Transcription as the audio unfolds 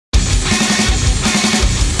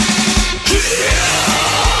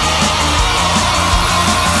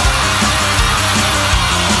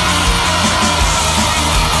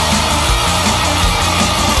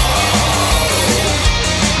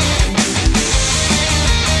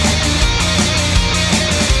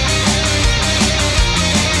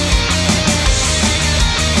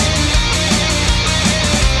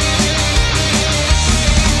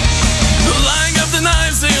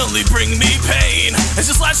Bring me pain as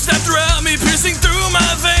you slash stabbed around me, piercing through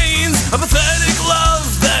my veins. A pathetic love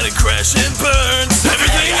that it crash and burns.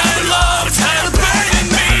 Everything I loved had a burn in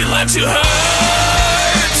me, left to hurt.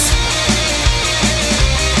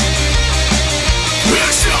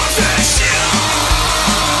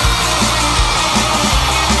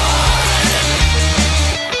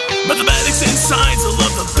 Mathematics and science, I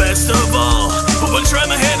love the best of all. But when I try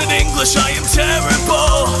my hand in English, I am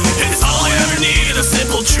terrible. It's all I ever need, a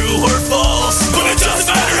simple true or false. But it doesn't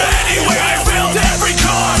matter anyway, I failed every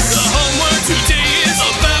course. The homework today is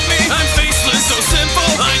about me. I'm faceless, so simple,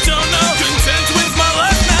 I don't know. Content with my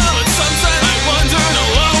life now, but sometimes I wonder, no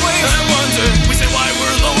always I wonder. We say why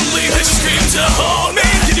we're lonely, they just scream to hold me.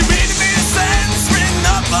 Can you read me a sentence written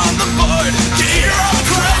up on the board? Can you hear all the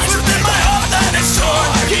cries within my heart that is torn?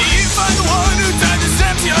 Can you find the one who died is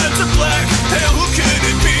empty out to black? Hey, who could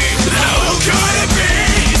it be? Now who could it be?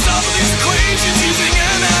 Solve these equations using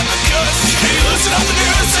an abacus. Can you loosen up the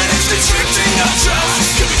news and it's restricting our trust?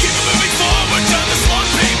 Can we keep moving forward down this long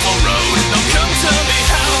painful road? Now come tell me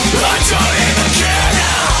how. I don't even care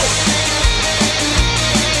now.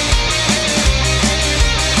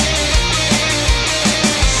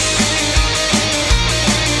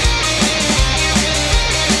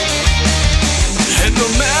 And no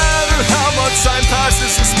matter how much time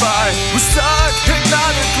passes us by, we're stuck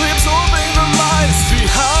hypnotically absorbing the lies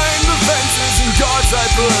behind the fences and guards I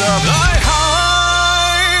put up. I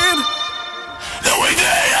hide the way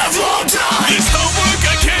they have long time. This homework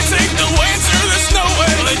I can't take no answer, there's no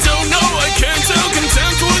way. I don't know, I can't tell,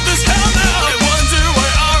 content with this hell now. I wonder why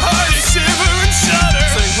our hearts shiver and shudder.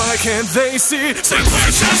 Say why can't they see? Say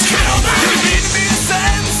please just kill me. You read me a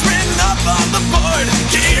sentence written up on the board.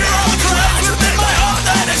 Can you hear all the cries within my heart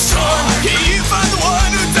that is torn? Can you find the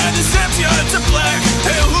one who died is empty out to black?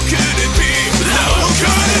 Hey, who could it be? Now who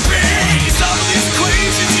could it be? Solve these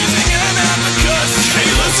equations using an abacus. Can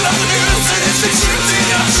you listen up the news?